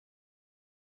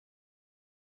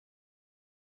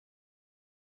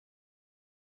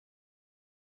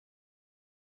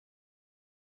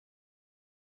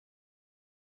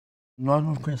Nós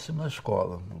nos conhecemos na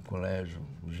escola, no colégio,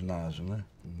 no ginásio, né?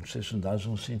 Não sei se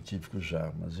ginásio é um científico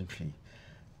já, mas enfim.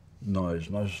 Nós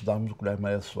estudávamos no Colégio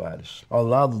Maria Soares. Ao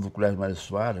lado do Colégio Maria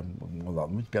Soares,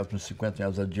 muito perto, uns 50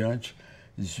 anos adiante,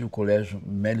 existia o Colégio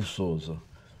Meli Souza.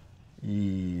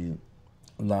 E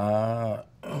lá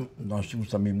nós tínhamos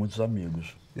também muitos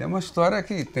amigos. É uma história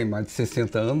que tem mais de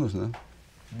 60 anos, né?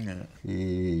 É.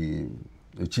 E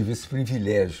eu tive esse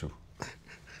privilégio,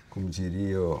 como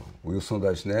diria o Wilson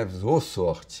das Neves, ou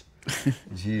sorte,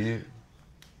 de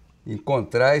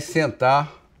encontrar e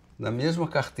sentar na mesma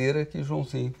carteira que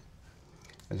Joãozinho.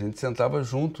 A gente sentava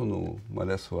junto no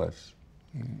Maria Soares.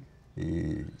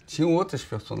 E tinham outras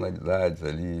personalidades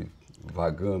ali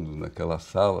vagando naquela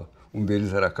sala. Um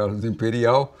deles era Carlos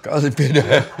Imperial. Casa Imperial.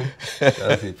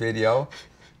 Casa Imperial.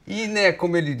 E, né,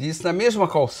 como ele disse, na mesma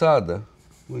calçada,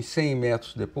 uns 100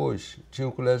 metros depois, tinha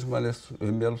o Colégio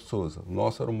Melo Souza. O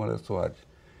nosso era o Maria Soares.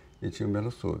 E tinha o Melo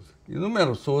Souza. E no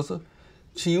Melo Souza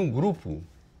tinha um grupo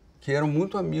que eram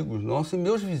muito amigos nossos e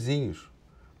meus vizinhos.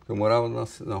 Porque eu morava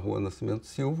na rua Nascimento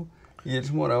Silva e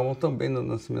eles moravam também na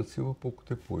Nascimento Silva pouco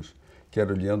depois. Que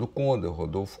era o Leandro Conda, o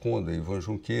Rodolfo Conda, Ivan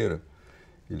Junqueira,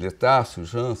 Letácio,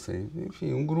 Jansen,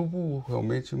 enfim, um grupo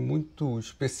realmente muito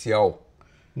especial.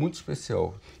 Muito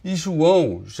especial. E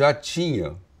João já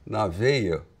tinha na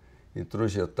veia,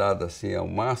 introjetada assim ao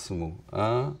máximo,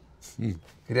 a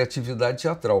criatividade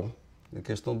teatral, a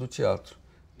questão do teatro.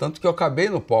 Tanto que eu acabei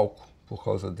no palco por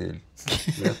causa dele.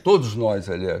 Né? Todos nós,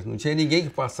 aliás. Não tinha ninguém que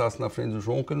passasse na frente do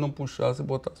João que ele não puxasse e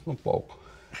botasse no palco.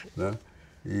 Né?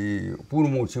 E por um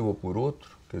motivo ou por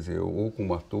outro, quer dizer, ou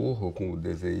como ator, ou como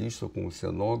desenhista, ou como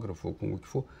cenógrafo, ou como o que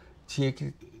for, tinha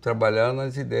que trabalhar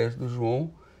nas ideias do João,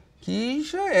 que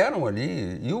já eram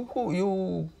ali, e o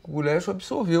colégio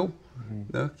absorveu.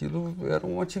 Né? Aquilo era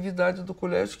uma atividade do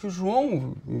colégio que o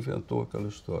João inventou aquela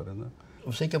história. Né?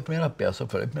 Eu sei que a primeira peça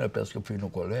que eu fiz no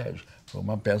colégio foi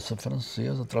uma peça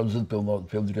francesa, traduzida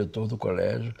pelo diretor do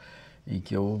colégio, e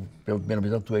que eu, pela primeira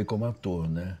vez, atuei como ator,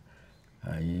 né?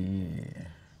 Aí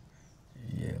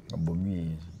acabou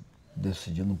me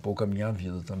decidindo um pouco a minha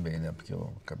vida também, né? Porque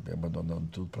eu acabei abandonando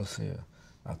tudo para ser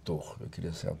ator, eu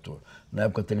queria ser ator. Na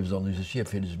época a televisão não existia,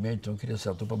 felizmente, então eu queria ser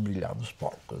ator para brilhar nos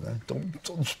palcos, né? Então,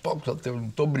 todos os palcos até eu não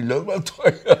estou brilhando, mas estou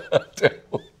até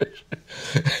hoje.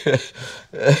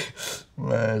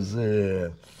 Mas,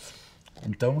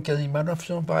 então, quer dizer, mas nós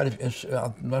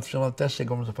fizemos até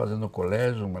chegamos a fazer no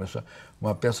colégio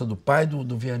uma peça do pai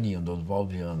do Vianinho, do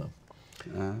Oswaldo Viana.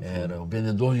 Era O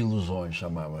Vendedor de Ilusões,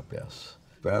 chamava a peça.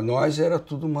 Para nós era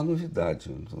tudo uma novidade,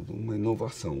 tudo uma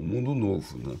inovação, um mundo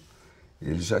novo, né?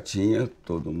 Ele já tinha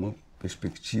toda uma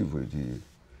perspectiva de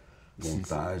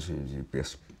montagem, de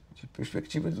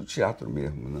perspectiva do teatro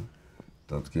mesmo, né?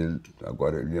 Tanto que ele,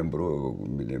 agora ele lembrou, eu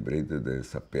me lembrei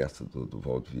dessa peça do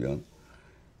Valdo Viana,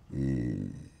 e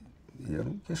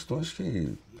eram questões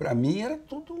que, para mim, era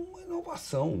tudo uma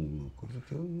inovação, uma coisa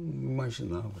que eu não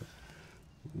imaginava.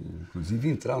 Inclusive,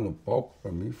 entrar no palco,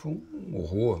 para mim, foi um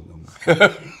horror.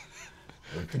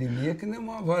 Eu tremia que nem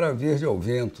uma vara verde ao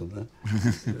vento, né?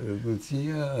 Eu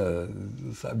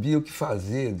não sabia o que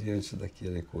fazer diante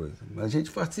daquela coisa. Mas a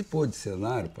gente participou de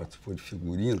cenário, participou de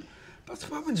figurino,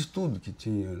 participava de tudo que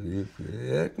tinha ali.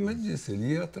 Como eu disse,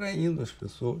 ele ia atraindo as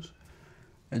pessoas.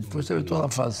 E depois você entrou na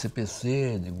fase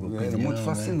CPC, de grupo. Era muito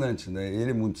fascinante, né? Ele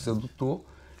é muito sedutor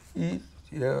e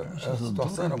a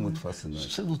situação era muito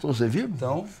fascinante. Sedutor, você viu?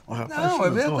 Então, rapaz, não, é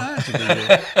verdade.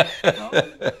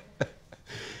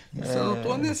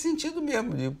 Sedutor nesse sentido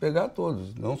mesmo, de pegar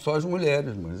todos, não só as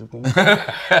mulheres, mas como...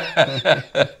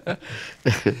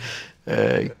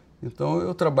 Então,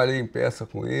 eu trabalhei em peça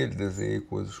com ele, desenhei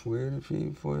coisas com ele,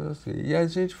 enfim, foi assim. E a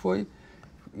gente foi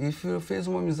e fez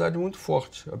uma amizade muito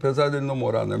forte. Apesar dele não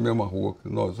morar na mesma rua que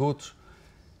nós outros,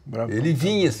 ele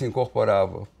vinha e se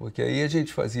incorporava, porque aí a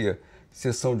gente fazia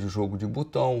sessão de jogo de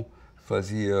botão,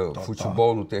 fazia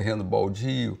futebol no terreno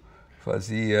baldio,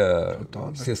 fazia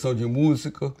sessão de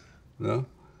música, né?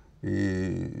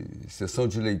 E sessão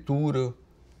de leitura,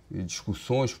 e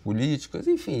discussões políticas,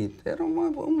 enfim, era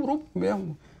um grupo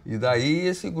mesmo. E daí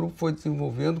esse grupo foi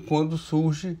desenvolvendo quando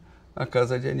surge a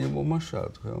Casa de Aníbal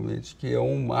Machado, realmente, que é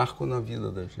um marco na vida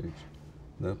da gente.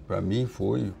 Né? Para mim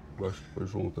foi, acho que para o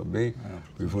João também,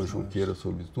 o Ivan Junqueira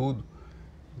sobretudo,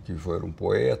 que era um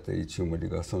poeta e tinha uma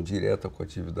ligação direta com a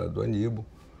atividade do Aníbal.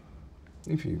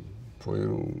 Enfim, foi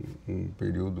um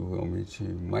período realmente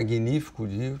magnífico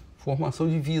de formação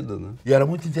de vida, né? E era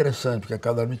muito interessante, porque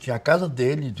cada um tinha a casa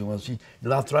dele, assim, e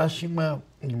lá atrás tinha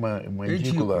uma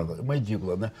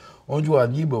edícula, né? Onde o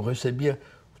Aníbal recebia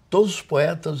todos os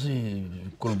poetas e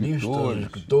cronistas,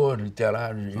 escritores,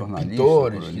 literários,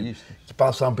 pintores que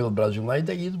passavam pelo Brasil lá e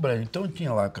daí do Brasil. Então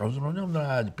tinha lá Carlos Drummond de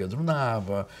Andrade, Pedro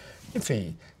Nava,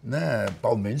 enfim, né,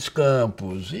 Paulo Mendes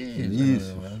Campos, e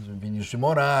Vinícius de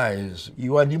Moraes. E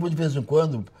o Aníbal, de vez em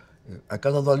quando, a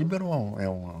casa do Aníbal é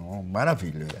uma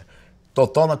maravilha.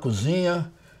 Totó na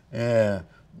cozinha,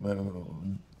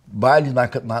 baile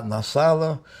na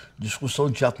sala, discussão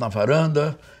de teatro na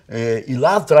varanda, e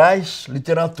lá atrás,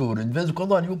 literatura. De vez em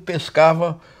quando o Aníbal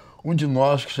pescava um de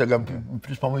nós que chegava,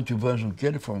 principalmente o Ivan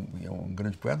Junqueira, que foi um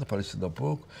grande poeta, falecido há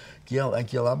pouco, que ia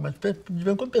lá, mas de vez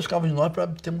em quando pescava de nós para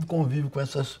ter um convívio com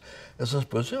essas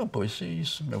coisas. Pô,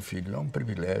 isso, meu filho, é um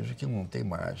privilégio que não tem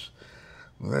mais.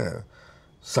 Não é?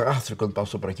 Sartre, quando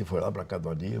passou por aqui, foi lá para cá do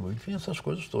Aníbal, enfim, essas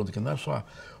coisas todas, que não é só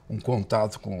um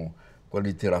contato com a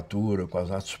literatura, com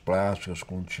as artes plásticas,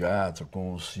 com o teatro,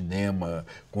 com o cinema,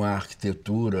 com a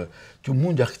arquitetura. Tinha um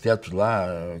mundo de arquitetos lá,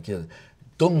 que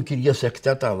todo mundo queria ser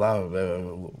arquiteto lá,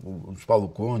 o Paulo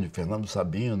Conde, Fernando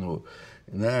Sabino,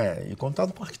 né? E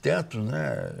contato com arquitetos,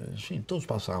 né? Enfim, todos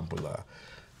passavam por lá.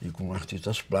 E com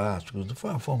artistas plásticos. Foi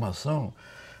uma formação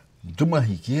de uma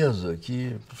riqueza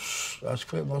que acho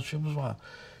que nós tivemos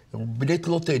um bilhete de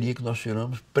loteria que nós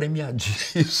tiramos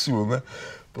premiadíssimo, né?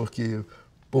 Porque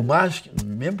por mais que,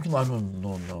 mesmo que nós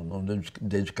não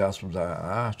dedicássemos à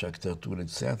arte, à arquitetura,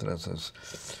 etc.,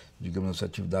 digamos, essas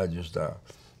atividades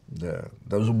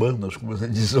das humanas, como você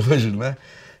diz hoje, né?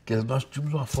 Que nós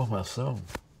tínhamos uma formação,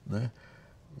 né?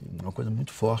 Uma coisa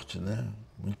muito forte, né?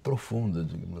 Muito profunda,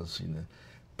 digamos assim, né?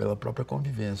 Pela própria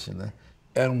convivência, né?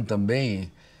 Eram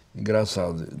também,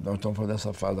 engraçado, nós estamos falando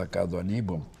dessa fase da casa do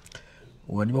Aníbal.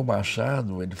 O Aníbal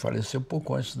Machado, ele faleceu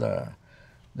pouco antes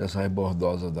dessa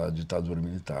rebordosa da ditadura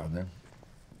militar, né?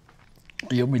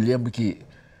 E eu me lembro que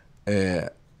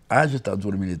a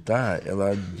ditadura militar,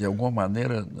 ela, de alguma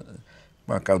maneira,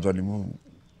 a casa do Aníbal,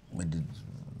 ele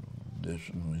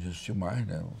não existiu mais,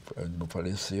 né? O Aníbal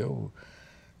faleceu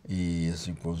e,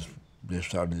 assim,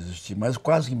 deixaram de existir, mas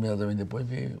quase que imediatamente depois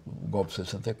veio o golpe de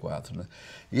 64, né?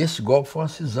 E esse golpe foi uma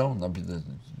cisão na vida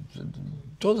de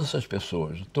todas essas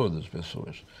pessoas,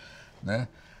 né?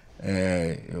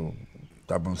 Eu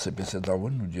estava no CPC da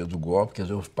Uni no dia do golpe, quer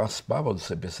dizer, eu participava do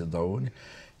CPC da Uni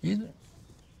e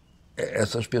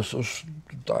essas pessoas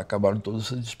acabaram todas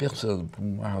se dispersando, por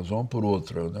uma razão ou por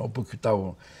outra, né? Ou porque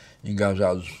estavam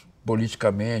engajados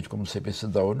politicamente, como o CPC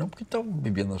da Uni, não porque estavam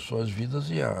vivendo as suas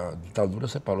vidas e a ditadura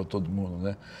separou todo mundo,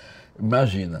 né?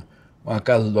 Imagina, uma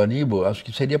casa do Aníbal, acho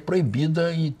que seria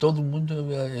proibida e todo mundo...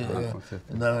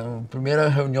 na primeira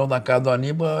reunião da casa do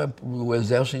Aníbal, o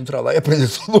exército entra lá e prender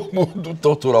todo mundo,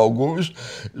 torturar alguns,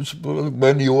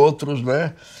 banir outros,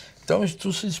 né? Então, isso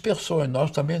tudo se dispersou, e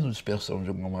nós também nos dispersamos de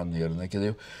alguma maneira, né? Quer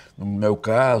dizer, no meu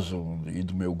caso e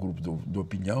do meu grupo de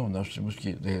opinião, nós tínhamos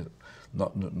que...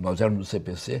 Nós éramos do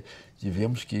CPC,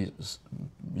 tivemos que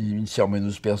inicialmente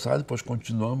nos dispersar, depois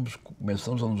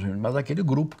começamos a nos reunir, mas aquele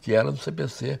grupo que era do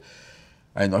CPC,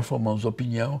 aí nós formamos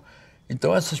opinião.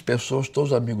 Então essas pessoas,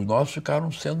 todos amigos nossos,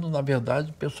 ficaram sendo, na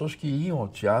verdade, pessoas que iam ao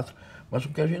teatro, mas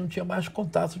com que a gente não tinha mais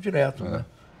contato direto,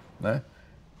 né?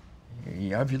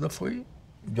 E a vida foi,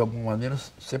 de alguma maneira,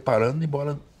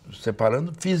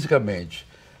 separando fisicamente.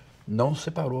 Não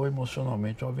separou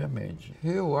emocionalmente, obviamente.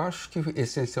 Eu acho que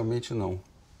essencialmente não.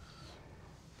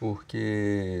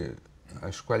 Porque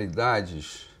as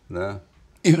qualidades, né?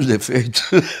 E os defeitos?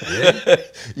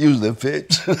 E os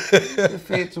defeitos?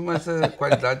 Defeitos, mas a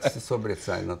qualidade se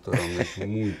sobressai naturalmente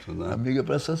muito, né? Amiga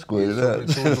para essas coisas, né?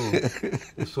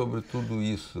 E sobre tudo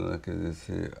isso, né? Quer dizer,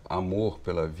 esse amor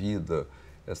pela vida,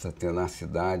 essa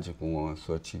tenacidade com a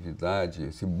sua atividade,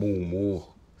 esse bom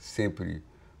humor sempre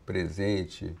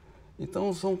presente.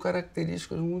 Então, são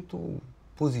características muito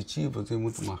positivas e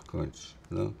muito marcantes,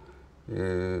 né?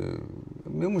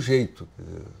 Do mesmo jeito,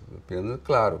 apenas,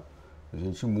 claro, a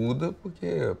gente muda porque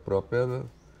a própria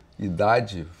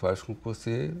idade faz com que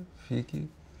você fique...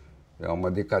 É uma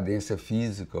decadência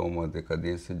física, uma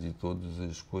decadência de todas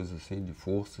as coisas, assim, de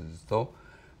forças e tal,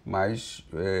 mas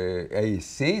a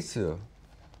essência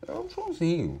é o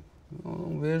Joãozinho. Eu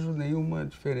não vejo nenhuma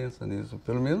diferença nisso,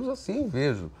 pelo menos assim eu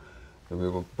vejo.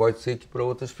 Pode ser que para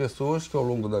outras pessoas que ao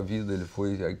longo da vida ele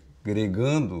foi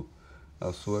agregando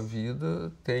a sua vida,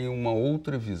 tenha uma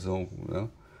outra visão, né?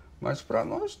 Mas para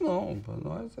nós não, para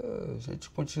nós a gente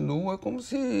continua como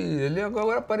se ele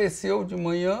agora apareceu de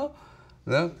manhã,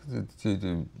 né?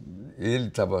 Ele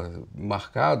estava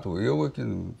marcado, eu aqui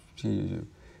não tinha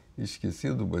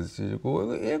esquecido, mas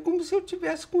é como se eu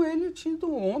tivesse com ele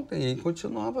tido ontem e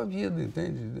continuava a vida,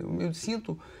 entende? Eu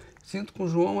sinto com o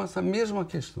João essa mesma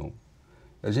questão.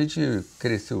 A gente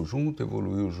cresceu junto,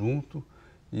 evoluiu junto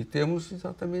E temos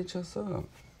exatamente essa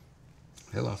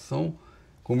relação,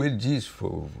 como ele diz,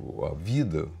 a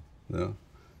vida, né?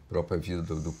 A própria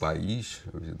vida do país,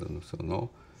 a vida nacional,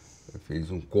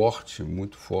 fez um corte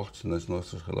muito forte nas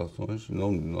nossas relações,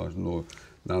 não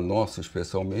na nossa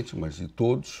especialmente, mas de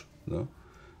todos, né?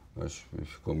 Nós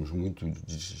ficamos muito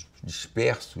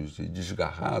dispersos e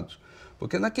desgarrados,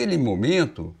 porque naquele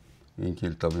momento em que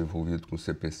ele estava envolvido com o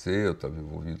CPC, eu estava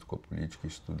envolvido com a política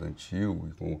estudantil,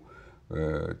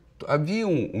 e havia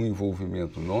um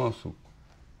envolvimento nosso,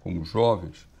 como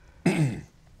jovens,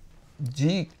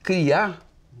 de criar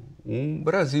um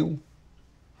Brasil,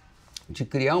 de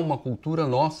criar uma cultura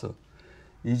nossa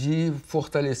e de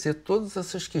fortalecer todas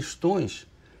essas questões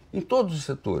em todos os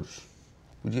setores.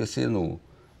 Podia ser no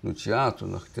teatro,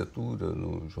 na arquitetura,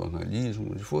 no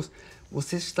jornalismo, onde fosse.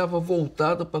 Você estava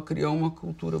voltado para criar uma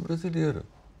cultura brasileira.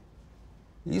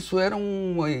 Isso era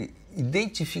uma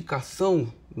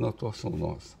identificação na atuação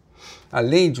nossa.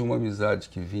 Além de uma amizade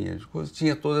que vinha de coisas,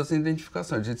 tinha toda essa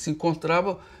identificação. A gente se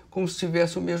encontrava como se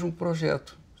tivesse o mesmo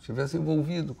projeto, estivesse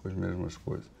envolvido com as mesmas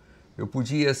coisas. Eu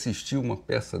podia assistir uma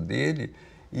peça dele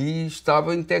e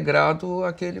estava integrado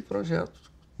àquele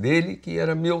projeto dele, que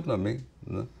era meu também,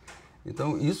 né?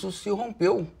 Então, isso se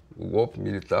rompeu. O golpe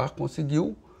militar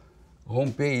conseguiu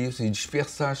romper isso e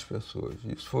dispersar as pessoas.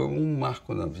 Isso foi um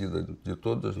marco na vida de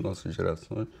todas as nossas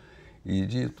gerações e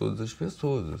de todas as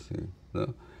pessoas, assim, né?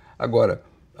 Agora,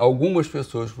 algumas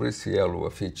pessoas por esse elo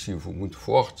afetivo muito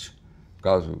forte, no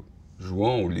caso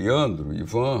João, Leandro,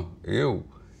 Ivan, eu,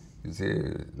 quer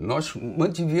dizer, nós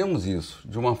mantivemos isso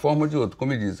de uma forma ou de outra,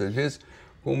 como ele diz, às vezes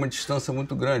com uma distância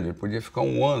muito grande. Ele podia ficar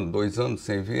 1 ano, 2 anos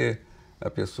sem ver a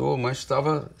pessoa, mas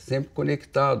estava sempre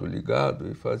conectado, ligado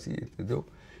e fazia, entendeu?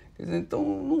 Quer dizer, então,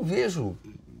 não vejo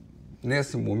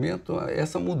nesse momento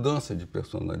essa mudança de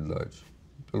personalidade.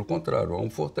 Pelo contrário, há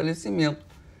um fortalecimento.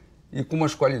 E como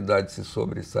as qualidades se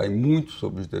sobressaem muito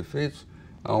sobre os defeitos,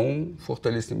 há um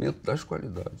fortalecimento das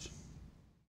qualidades.